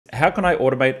how can I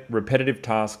automate repetitive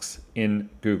tasks in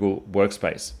Google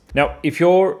Workspace? Now, if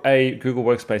you're a Google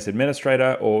Workspace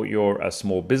administrator or you're a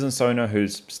small business owner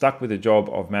who's stuck with the job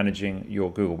of managing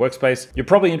your Google Workspace, you're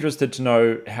probably interested to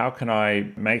know, how can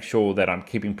I make sure that I'm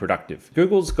keeping productive?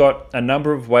 Google's got a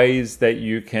number of ways that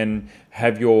you can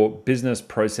have your business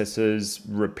processes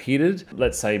repeated,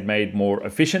 let's say made more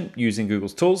efficient using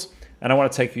Google's tools. And I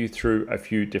want to take you through a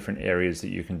few different areas that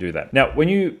you can do that. Now, when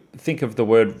you think of the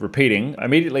word repeating,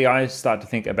 immediately I start to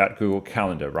think about Google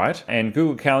Calendar, right? And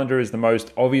Google Calendar is the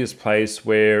most obvious place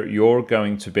where you're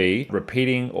going to be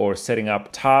repeating or setting up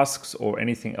tasks or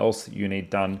anything else that you need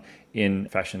done in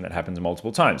fashion that happens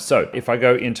multiple times. So if I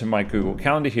go into my Google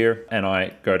Calendar here and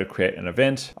I go to create an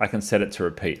event, I can set it to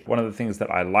repeat. One of the things that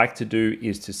I like to do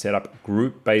is to set up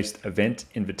group-based event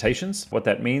invitations. What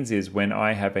that means is when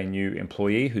I have a new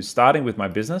employee who's starting with my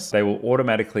business, they will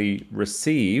automatically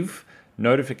receive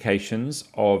notifications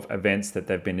of events that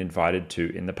they've been invited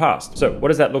to in the past. So what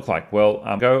does that look like? Well,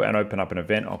 go and open up an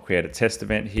event. I'll create a test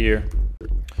event here.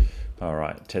 All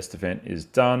right, test event is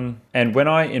done. And when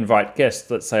I invite guests,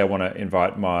 let's say I want to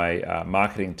invite my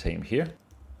marketing team here.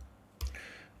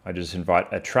 I just invite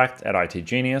Attract at IT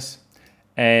Genius.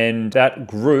 And that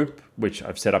group, which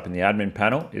I've set up in the admin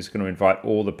panel, is going to invite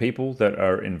all the people that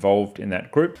are involved in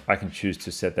that group. I can choose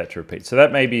to set that to repeat. So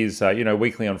that maybe is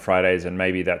weekly on Fridays, and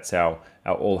maybe that's our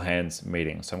all hands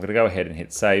meeting. So I'm going to go ahead and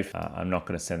hit save. I'm not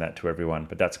going to send that to everyone,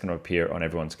 but that's going to appear on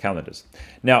everyone's calendars.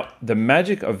 Now, the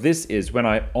magic of this is when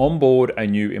I onboard a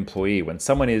new employee, when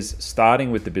someone is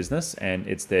starting with the business and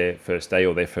it's their first day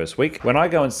or their first week, when I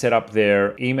go and set up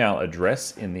their email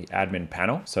address in the admin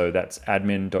panel, so that's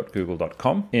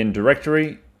admin.google.com, in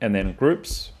directory, and then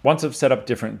groups. Once I've set up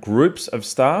different groups of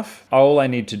staff, all I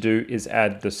need to do is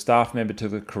add the staff member to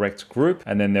the correct group,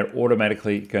 and then they're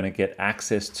automatically going to get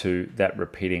access to that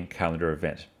repeating calendar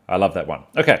event. I love that one.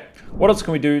 Okay, what else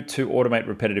can we do to automate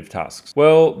repetitive tasks?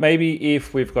 Well, maybe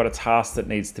if we've got a task that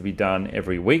needs to be done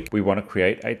every week, we want to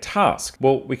create a task.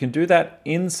 Well, we can do that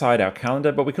inside our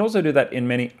calendar, but we can also do that in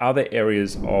many other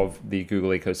areas of the Google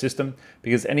ecosystem,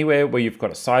 because anywhere where you've got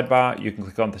a sidebar, you can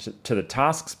click on to the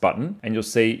tasks button and you'll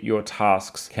see your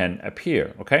tasks can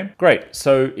appear. Okay, great.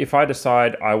 So if I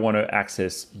decide I want to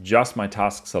access just my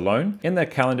tasks alone, in the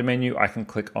calendar menu, I can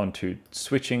click onto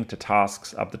switching to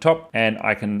tasks up the top, and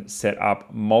I can set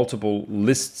up multiple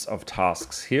lists of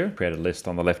tasks here. Create a list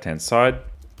on the left-hand side.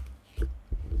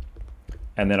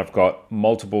 And then I've got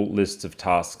multiple lists of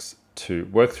tasks to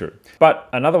work through. But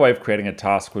another way of creating a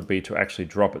task would be to actually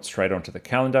drop it straight onto the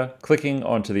calendar, clicking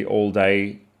onto the all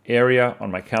day area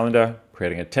on my calendar,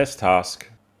 creating a test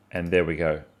task, and there we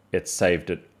go. It's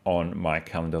saved it on my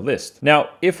calendar list. Now,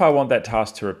 if I want that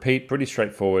task to repeat, pretty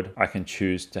straightforward. I can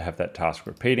choose to have that task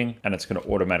repeating, and it's going to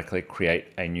automatically create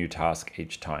a new task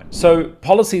each time. So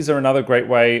policies are another great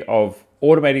way of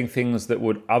automating things that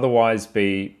would otherwise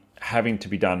be having to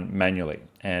be done manually.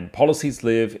 And policies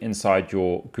live inside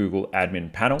your Google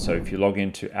admin panel. So if you log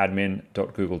into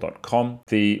admin.google.com,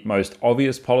 the most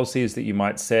obvious policies that you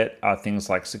might set are things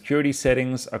like security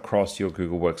settings across your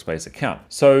Google Workspace account.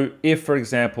 So if, for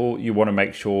example, you want to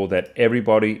make sure that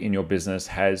everybody in your business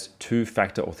has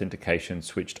two-factor authentication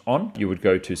switched on, you would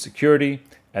go to security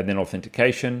and then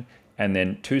authentication and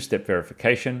then two-step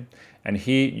verification. And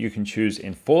here you can choose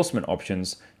enforcement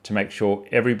options to make sure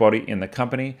everybody in the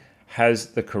company has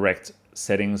the correct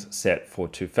settings set for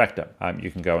two-factor. You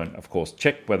can go and, of course,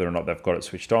 check whether or not they've got it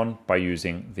switched on by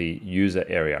using the user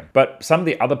area. But some of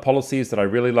the other policies that I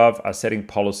really love are setting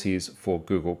policies for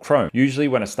Google Chrome. Usually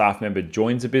when a staff member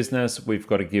joins a business, we've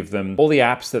got to give them all the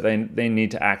apps that they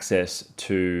need to access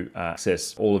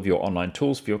all of your online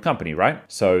tools for your company, right?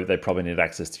 So they probably need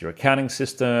access to your accounting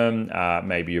system,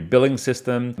 maybe your billing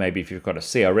system, maybe if you've got a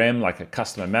CRM, like a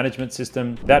customer management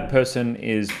system, that person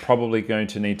is probably going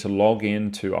to need to log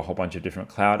into a whole bunch of different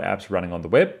cloud apps running on the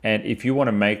web. And if you want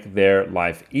to make their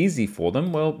life easy for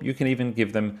them, well, you can even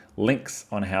give them links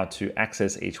on how to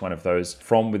access each one of those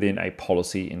from within a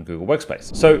policy in Google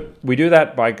Workspace. So we do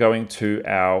that by going to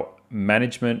our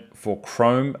management for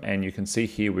Chrome, and you can see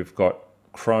here we've got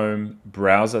Chrome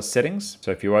browser settings.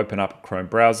 So if you open up Chrome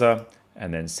browser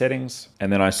and then settings,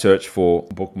 and then I search for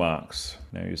bookmarks.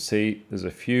 Now you see there's a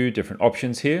few different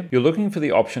options here. You're looking for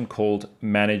the option called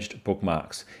managed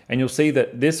bookmarks, and you'll see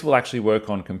that this will actually work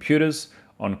on computers,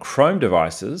 on Chrome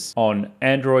devices, on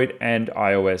Android and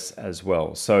iOS as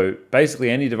well. So basically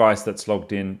any device that's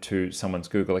logged into someone's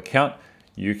Google account,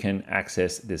 you can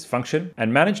access this function.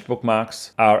 And managed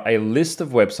bookmarks are a list of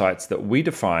websites that we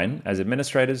define as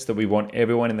administrators that we want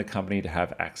everyone in the company to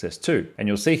have access to. And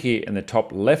you'll see here in the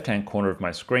top left-hand corner of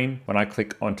my screen, when I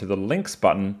click onto the links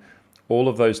button, all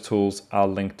of those tools are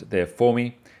linked there for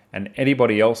me. And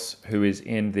anybody else who is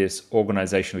in this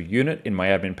organizational unit in my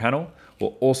admin panel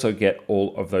will also get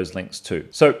all of those links too.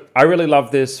 So I really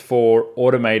love this for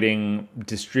automating,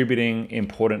 distributing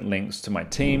important links to my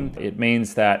team. It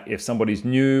means that if somebody's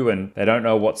new and they don't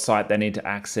know what site they need to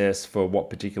access for what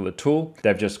particular tool,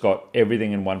 they've just got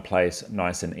everything in one place,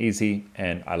 nice and easy.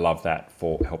 And I love that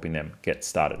for helping them get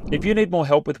started. If you need more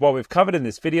help with what we've covered in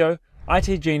this video,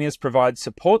 IT Genius provides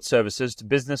support services to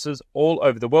businesses all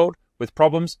over the world with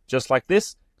problems just like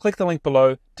this. Click the link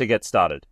below to get started.